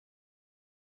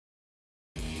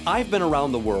I've been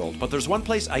around the world, but there's one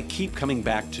place I keep coming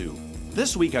back to.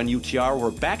 This week on UTR,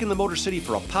 we're back in the Motor City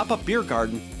for a pop-up beer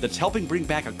garden that's helping bring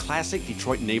back a classic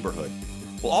Detroit neighborhood.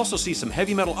 We'll also see some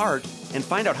heavy metal art and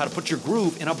find out how to put your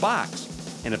groove in a box.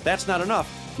 And if that's not enough,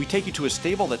 we take you to a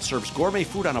stable that serves gourmet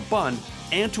food on a bun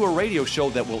and to a radio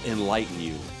show that will enlighten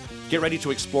you. Get ready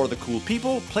to explore the cool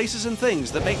people, places, and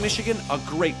things that make Michigan a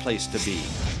great place to be.